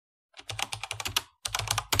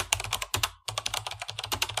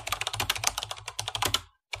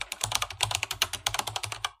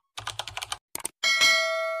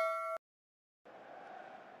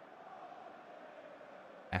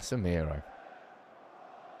Casemiro.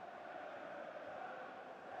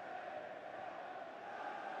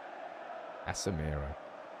 Casemiro.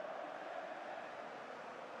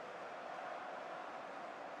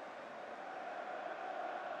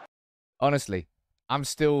 Honestly, I'm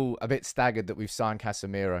still a bit staggered that we've signed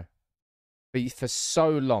Casemiro. But for so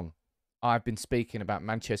long, I've been speaking about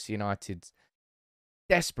Manchester United's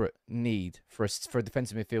desperate need for a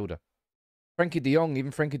defensive midfielder.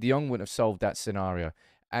 Even Frankie de Jong wouldn't have solved that scenario.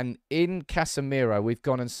 And in Casemiro, we've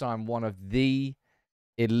gone and signed one of the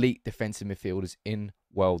elite defensive midfielders in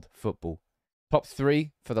world football. Top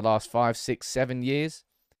 3 for the last 5, 6, 7 years.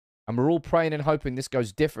 And we're all praying and hoping this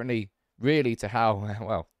goes differently, really, to how,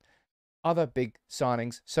 well, other big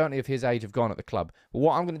signings, certainly of his age, have gone at the club. But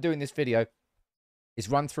what I'm going to do in this video is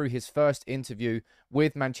run through his first interview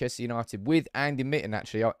with Manchester United, with Andy Mitten,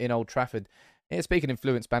 actually, in Old Trafford. Yeah, speaking in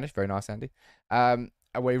fluent Spanish. Very nice, Andy.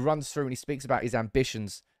 Where he runs through and he speaks about his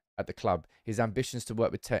ambitions at the club, his ambitions to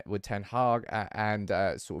work with Ten Hag, and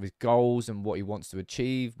sort of his goals and what he wants to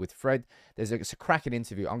achieve with Fred. It's a cracking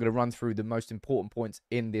interview. I'm going to run through the most important points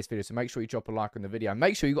in this video, so make sure you drop a like on the video.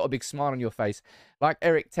 Make sure you've got a big smile on your face, like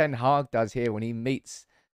Eric Ten Hag does here when he met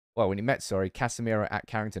Casemiro at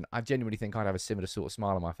Carrington. I genuinely think I'd have a similar sort of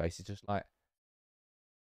smile on my face. It's just like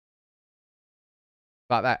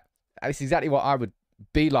that. It's exactly what I would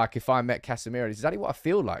be like if I met Casemiro. It's exactly what I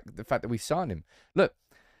feel like, the fact that we've signed him. Look,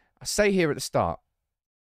 I say here at the start,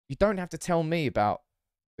 you don't have to tell me about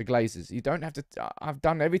the Glazers. You don't have to. I've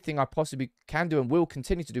done everything I possibly can do and will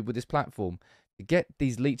continue to do with this platform to get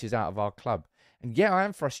these leeches out of our club. And yeah, I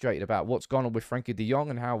am frustrated about what's gone on with Frankie de Jong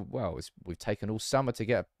and how, well, we've taken all summer to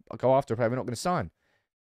go after a player we're not going to sign.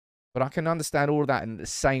 But I can understand all of that and at the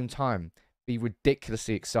same time be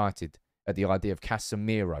ridiculously excited at the idea of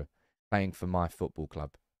Casemiro playing for my football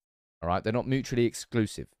club. All right? They're not mutually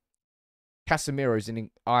exclusive. Casemiro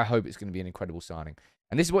I hope it's going to be an incredible signing.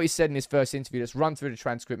 And this is what he said in his first interview. Let's run through the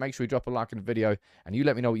transcript. Make sure you drop a like on the video and you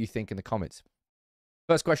let me know what you think in the comments.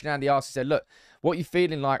 First question Andy asked, he said, look, what are you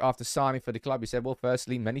feeling like after signing for the club? He said, well,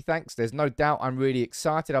 firstly, many thanks. There's no doubt I'm really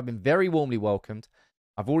excited. I've been very warmly welcomed.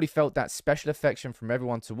 I've already felt that special affection from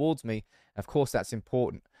everyone towards me. Of course, that's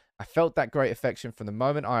important. I felt that great affection from the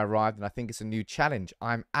moment I arrived, and I think it's a new challenge.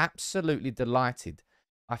 I'm absolutely delighted.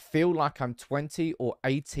 I feel like I'm 20 or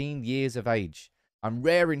 18 years of age. I'm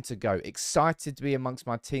raring to go, excited to be amongst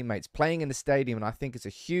my teammates, playing in the stadium, and I think it's a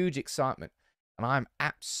huge excitement. And I'm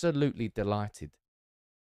absolutely delighted.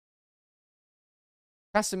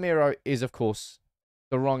 Casemiro is, of course,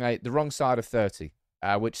 the wrong side of 30,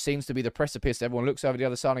 which seems to be the precipice. Everyone looks over the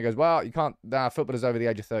other side and goes, well, you can't, footballers over the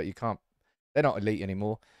age of 30, you can't, they're not elite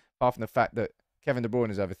anymore. Apart from the fact that Kevin De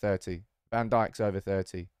Bruyne is over 30, Van Dijk's over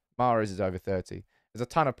 30, Mahrez is over 30. There's a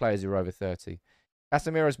ton of players who are over 30.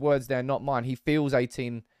 Casemiro's words there, not mine. He feels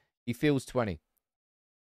 18, he feels 20.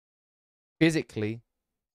 Physically,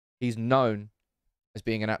 he's known as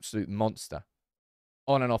being an absolute monster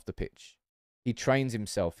on and off the pitch. He trains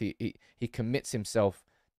himself. He commits himself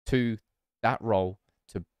to that role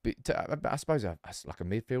I suppose, like a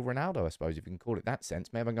midfield Ronaldo, I suppose, if you can call it that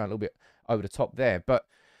sense. Maybe I'm going a little bit over the top there. But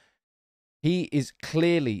he is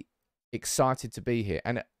clearly excited to be here.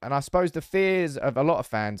 And I suppose the fears of a lot of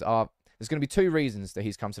fans are, there's going to be two reasons that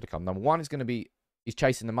he's come to the club. Number one is going to be he's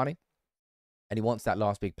chasing the money and he wants that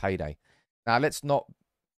last big payday. Now, let's not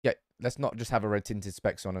just have a red-tinted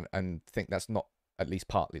specs on and think that's not at least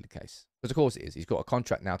partly the case. Because, of course, it is. He's got a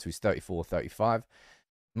contract now to his 34, 35.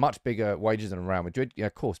 Much bigger wages than Real Madrid, yeah,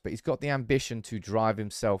 of course. But he's got the ambition to drive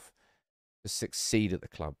himself to succeed at the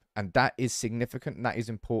club. And that is significant and that is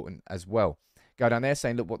important as well. Go down there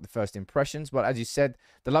saying, look, what the first impressions. Well, as you said,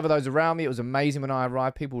 the love of those around me, it was amazing when I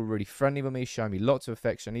arrived. People were really friendly with me, showing me lots of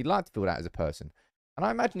affection. He'd like to feel that as a person. And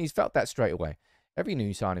I imagine he's felt that straight away. Every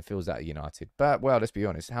new signing feels that at United. But, well, let's be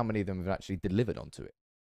honest, how many of them have actually delivered onto it?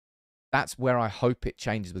 That's where I hope it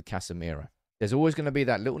changes with Casemiro. There's always going to be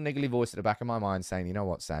that little niggly voice at the back of my mind saying, you know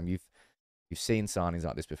what, Sam, you've seen signings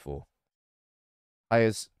like this before.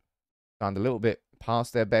 Players signed a little bit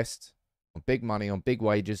past their best on big money, on big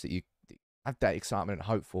wages that you have that excitement and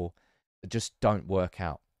hope for that just don't work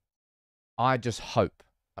out. I just hope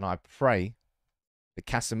and I pray that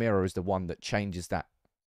Casemiro is the one that changes that,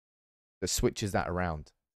 that switches that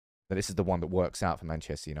around. That this is the one that works out for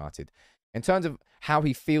Manchester United. In terms of how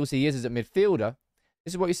he feels he is as a midfielder,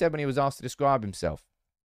 this is what he said when he was asked to describe himself.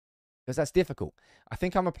 Because that's difficult. I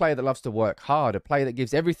think I'm a player that loves to work hard, a player that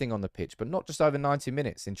gives everything on the pitch, but not just over 90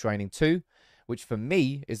 minutes in training too, which for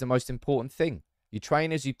me is the most important thing. You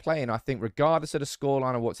train as you play, and I think regardless of the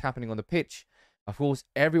scoreline or what's happening on the pitch, of course,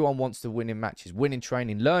 everyone wants to win in matches, win in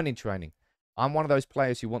training, learn in training. I'm one of those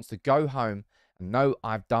players who wants to go home know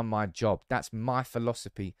I've done my job. That's my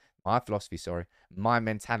philosophy, my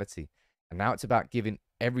mentality. And now it's about giving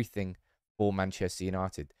everything for Manchester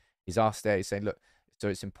United. He's asked there, he's saying, look, so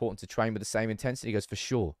it's important to train with the same intensity. He goes, for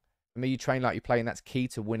sure. For me, you train like you play, and that's key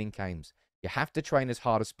to winning games. You have to train as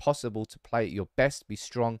hard as possible to play at your best, be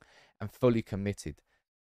strong and fully committed.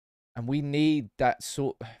 And we need that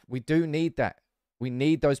we do need that. We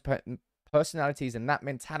need those personalities and that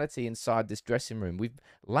mentality inside this dressing room. We've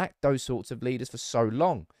lacked those sorts of leaders for so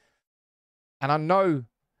long. And I know,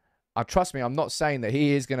 trust me, I'm not saying that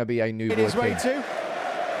he is going to be a new Roy Keane.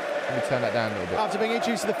 Let me turn that down a little bit. After being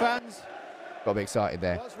introduced to the fans. Got to be excited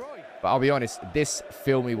there. But I'll be honest, this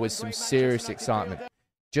filled me with some serious excitement.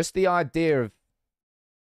 Just the idea of,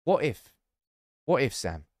 what if? What if,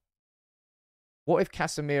 Sam? What if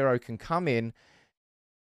Casemiro can come in,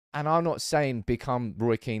 and I'm not saying become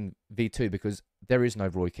Roy Keane V2, because there is no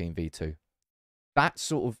Roy Keane V2. That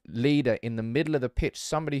sort of leader in the middle of the pitch,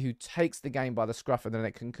 somebody who takes the game by the scruff of the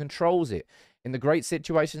neck and controls it in the great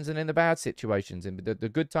situations and in the bad situations, in the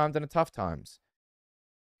good times and the tough times.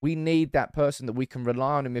 We need that person that we can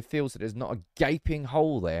rely on in midfield, so there's not a gaping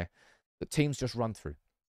hole there that teams just run through.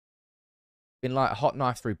 Been like a hot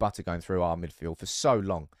knife through butter going through our midfield for so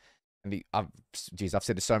long. And I've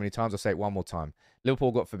said this so many times, I'll say it one more time.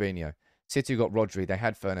 Liverpool got Fabinho. City got Rodri. They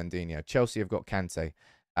had Fernandinho. Chelsea have got Kante.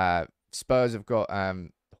 Spurs have got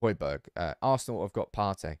Højbjerg. Arsenal have got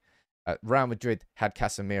Partey. Real Madrid had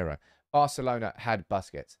Casemiro. Barcelona had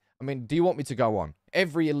Busquets. I mean, do you want me to go on?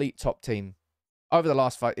 Every elite top team over the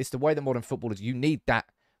last 5, it's the way that modern football is. You need that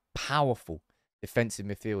powerful defensive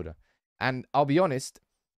midfielder. And I'll be honest,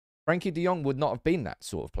 Frenkie de Jong would not have been that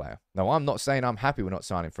sort of player. Now, I'm not saying I'm happy we're not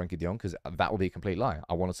signing Frenkie de Jong, because that would be a complete lie.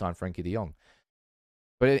 I want to sign Frenkie de Jong.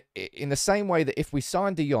 But in the same way that if we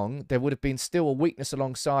signed de Jong, there would have been still a weakness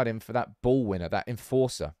alongside him for that ball winner, that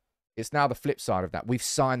enforcer. It's now the flip side of that. We've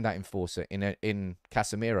signed that enforcer in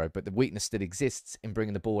Casemiro, but the weakness still exists in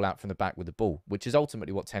bringing the ball out from the back with the ball, which is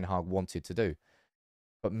ultimately what Ten Hag wanted to do.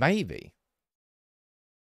 But maybe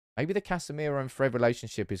the Casemiro and Fred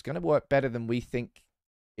relationship is going to work better than we think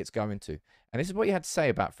it's going to. And this is what you had to say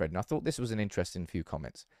about Fred. And I thought this was an interesting few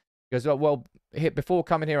comments. He goes, well, before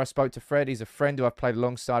coming here, I spoke to Fred. He's a friend who I've played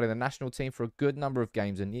alongside in the national team for a good number of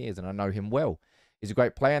games and years, and I know him well. He's a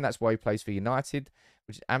great player, and that's why he plays for United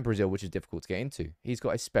and Brazil, which is difficult to get into. He's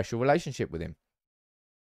got a special relationship with him.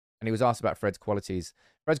 And he was asked about Fred's qualities.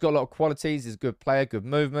 Fred's got a lot of qualities. He's a good player, good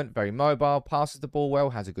movement, very mobile, passes the ball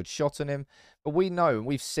well, has a good shot on him. But we know, and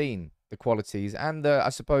we've seen the qualities and I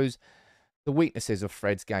suppose, the weaknesses of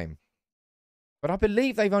Fred's game. But I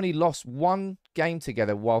believe they've only lost one game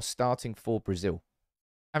together while starting for Brazil.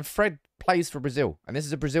 And Fred plays for Brazil. And this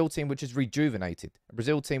is a Brazil team which is rejuvenated. A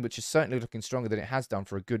Brazil team which is certainly looking stronger than it has done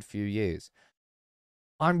for a good few years.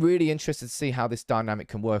 I'm really interested to see how this dynamic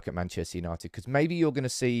can work at Manchester United, because maybe you're going to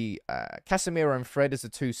see Casemiro and Fred as the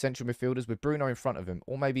two central midfielders with Bruno in front of him,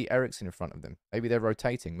 or maybe Eriksen in front of them. Maybe they're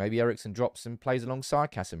rotating. Maybe Eriksen drops and plays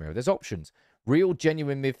alongside Casemiro. There's options. Real,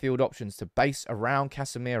 genuine midfield options to base around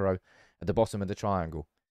Casemiro at the bottom of the triangle.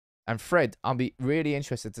 And Fred, I'll be really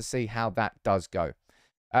interested to see how that does go.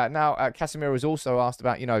 Now, Casemiro was also asked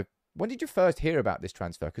about, when did you first hear about this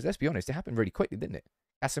transfer? Because let's be honest, it happened really quickly, didn't it?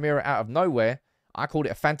 Casemiro out of nowhere. I called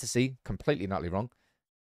it a fantasy. Completely and utterly wrong.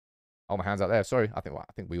 Hold my hands out there. Sorry. I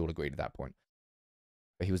think we all agreed at that point.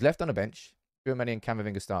 But he was left on a bench. Tchouaméni and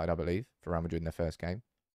Camavinga started, I believe, for Real Madrid in their first game.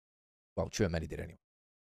 Well, Tchouaméni did anyway.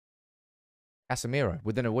 Casemiro,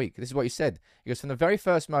 within a week. This is what he said. He goes, from the very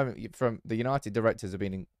first moment, from the United directors have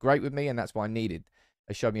been great with me, and that's what I needed.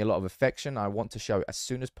 They showed me a lot of affection. I want to show it as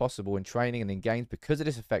soon as possible in training and in games because of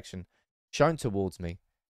this affection shown towards me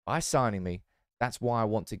by signing me. That's why I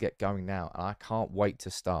want to get going now, and I can't wait to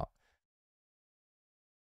start.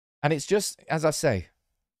 And it's just, as I say,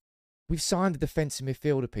 we've signed a defensive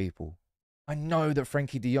midfielder, people. I know that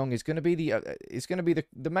Frenkie de Jong is going to be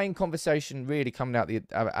the main conversation really coming out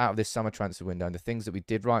of this summer transfer window, and the things that we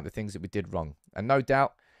did right, the things that we did wrong. And no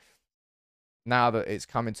doubt, now that it's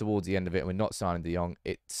coming towards the end of it and we're not signing de Jong,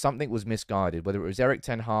 something was misguided. Whether it was Erik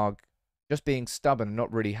Ten Hag just being stubborn and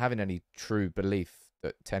not really having any true belief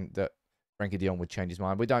that Frenkie de Jong would change his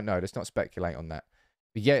mind. We don't know. Let's not speculate on that.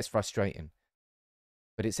 But yeah, it's frustrating.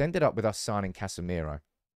 But it's ended up with us signing Casemiro.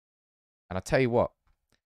 And I tell you what,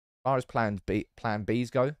 as far as plan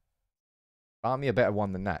Bs go, find me a better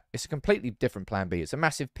one than that. It's a completely different plan B. It's a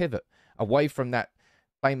massive pivot away from that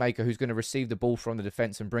playmaker who's going to receive the ball from the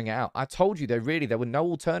defence and bring it out. I told you there were no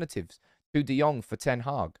alternatives to de Jong for Ten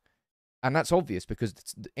Hag. And that's obvious because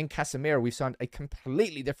in Casemiro, we've signed a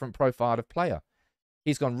completely different profile of player.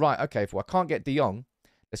 He's gone, right, okay, if I can't get de Jong,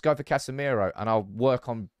 let's go for Casemiro and I'll work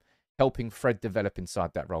on helping Fred develop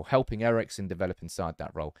inside that role, helping Eriksen develop inside that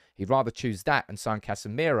role. He'd rather choose that and sign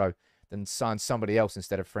Casemiro than sign somebody else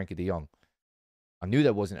instead of Frankie de Jong. I knew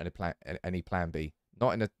there wasn't any plan B,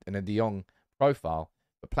 not in a de Jong profile,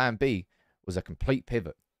 but plan B was a complete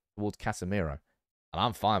pivot towards Casemiro, and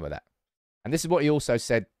I'm fine with that. And this is what he also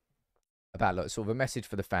said about sort of a message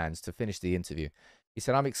for the fans to finish the interview. He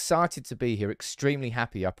said, "I'm excited to be here, extremely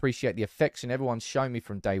happy. I appreciate the affection everyone's shown me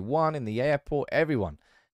from day one in the airport, everyone.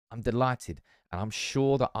 I'm delighted, and I'm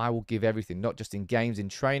sure that I will give everything, not just in games, in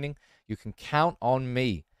training. You can count on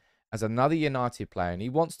me as another United player, and he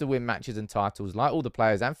wants to win matches and titles like all the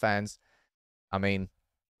players and fans. I mean,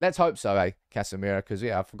 let's hope so, Casemiro, because,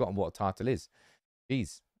 yeah, I've forgotten what a title is.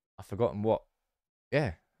 Jeez, I've forgotten what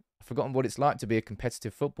it's like to be a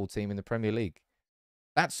competitive football team in the Premier League.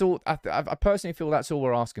 That's all. I personally feel that's all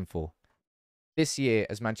we're asking for. This year,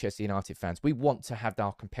 as Manchester United fans, we want to have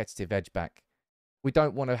our competitive edge back. We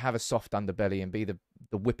don't want to have a soft underbelly and be the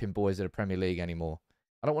whipping boys of the Premier League anymore.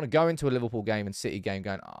 I don't want to go into a Liverpool game and City game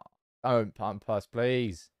going, oh, don't pump us,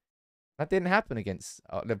 please. That didn't happen against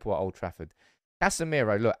Liverpool at Old Trafford.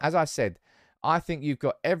 Casemiro, look, as I said, I think you've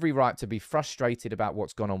got every right to be frustrated about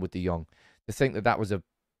what's gone on with de Jong, to think that that was a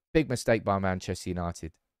big mistake by Manchester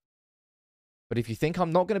United. But if you think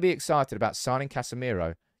I'm not going to be excited about signing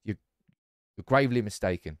Casemiro, you're gravely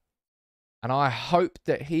mistaken. And I hope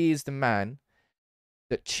that he is the man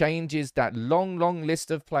that changes that long, long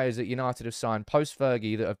list of players that United have signed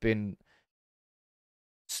post-Fergie that have been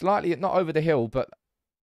slightly, not over the hill, but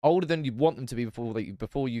older than you'd want them to be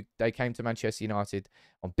before they came to Manchester United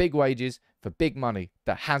on big wages for big money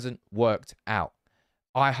that hasn't worked out.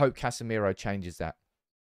 I hope Casemiro changes that.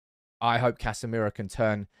 I hope Casemiro can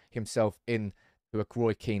turn himself into a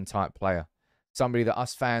Roy Keane type player. Somebody that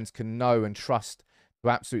us fans can know and trust to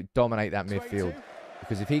absolutely dominate that midfield.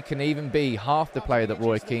 Because if he can even be half the player that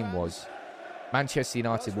Roy Keane was, Manchester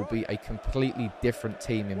United will be a completely different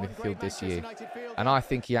team in midfield this year. And I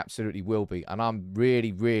think he absolutely will be. And I'm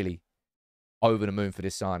really, really over the moon for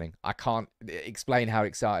this signing. I can't explain how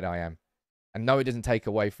excited I am. And no, it doesn't take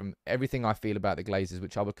away from everything I feel about the Glazers,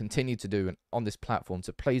 which I will continue to do on this platform.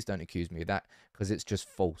 So please don't accuse me of that, because it's just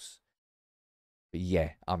false. But yeah,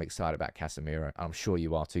 I'm excited about Casemiro. I'm sure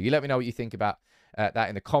you are too. You let me know what you think about that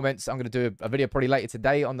in the comments. I'm going to do a video probably later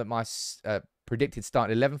today on my predicted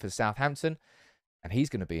starting 11 for Southampton. And he's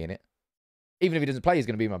going to be in it. Even if he doesn't play, he's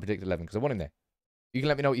going to be in my predicted 11 because I want him there. You can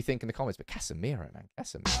let me know what you think in the comments. But Casemiro, man.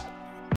 Casemiro.